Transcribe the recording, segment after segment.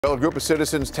Well, a group of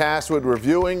citizens tasked with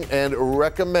reviewing and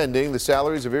recommending the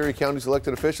salaries of Erie County's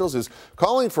elected officials is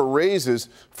calling for raises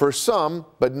for some,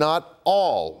 but not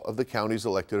all, of the county's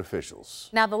elected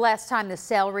officials. Now, the last time the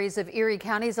salaries of Erie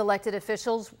County's elected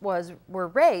officials were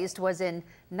raised was in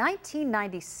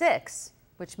 1996,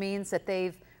 which means that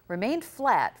they've remained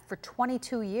flat for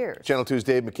 22 years. Channel 2's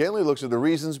Dave McKinley looks at the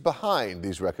reasons behind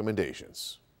these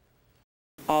recommendations.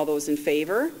 All those in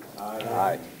favor?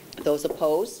 Aye. Those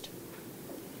opposed?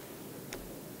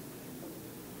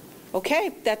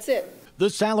 Okay, that's it. The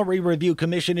Salary Review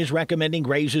Commission is recommending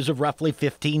raises of roughly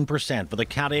 15% for the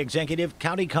county executive,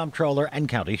 county comptroller, and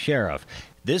county sheriff.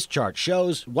 This chart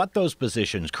shows what those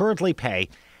positions currently pay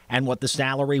and what the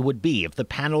salary would be if the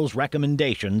panel's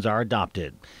recommendations are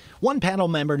adopted. One panel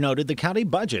member noted the county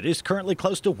budget is currently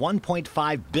close to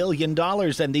 $1.5 billion,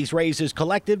 and these raises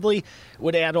collectively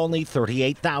would add only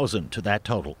 $38,000 to that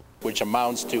total, which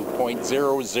amounts to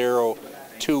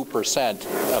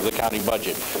 0.002% of the county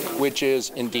budget, which is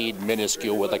indeed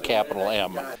minuscule with a capital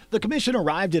M. The commission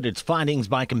arrived at its findings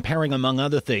by comparing, among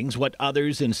other things, what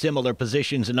others in similar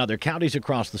positions in other counties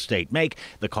across the state make,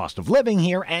 the cost of living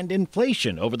here, and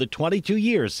inflation over the 22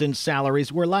 years since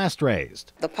salaries were last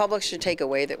raised. The public should take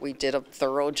away that we did a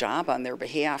thorough job on their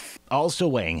behalf. Also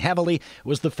weighing heavily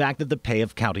was the fact that the pay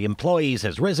of county employees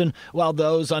has risen, while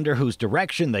those under whose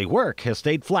direction they work has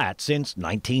stayed flat since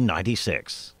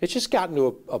 1996. It's just gotten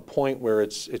to a point where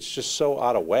it's just so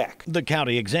out of whack. The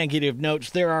county executive notes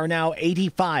there are now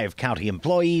 85 county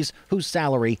employees whose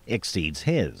salary exceeds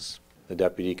his. The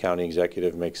deputy county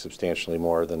executive makes substantially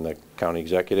more than the county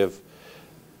executive.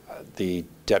 The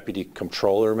deputy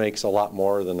comptroller makes a lot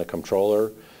more than the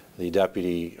comptroller. The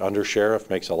deputy undersheriff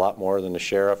makes a lot more than the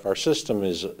sheriff. Our system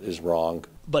is wrong.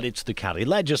 But it's the county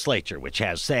legislature which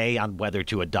has say on whether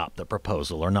to adopt the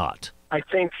proposal or not. I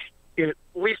think it at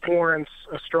least warrants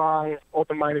a strong,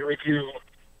 open-minded review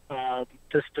to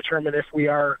determine if we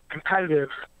are competitive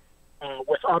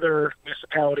with other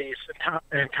municipalities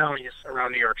and counties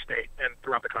around New York State and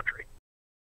throughout the country.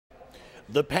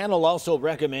 The panel also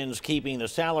recommends keeping the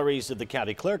salaries of the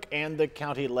county clerk and the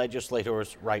county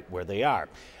legislators right where they are.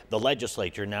 The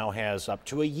legislature now has up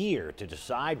to a year to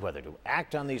decide whether to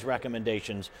act on these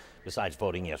recommendations. Besides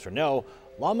voting yes or no,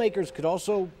 lawmakers could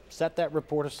also set that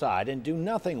report aside and do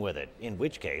nothing with it, in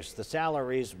which case the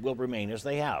salaries will remain as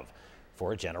they have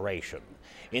for a generation.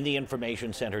 In the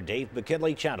Information Center, Dave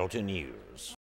McKinley, Channel 2 News.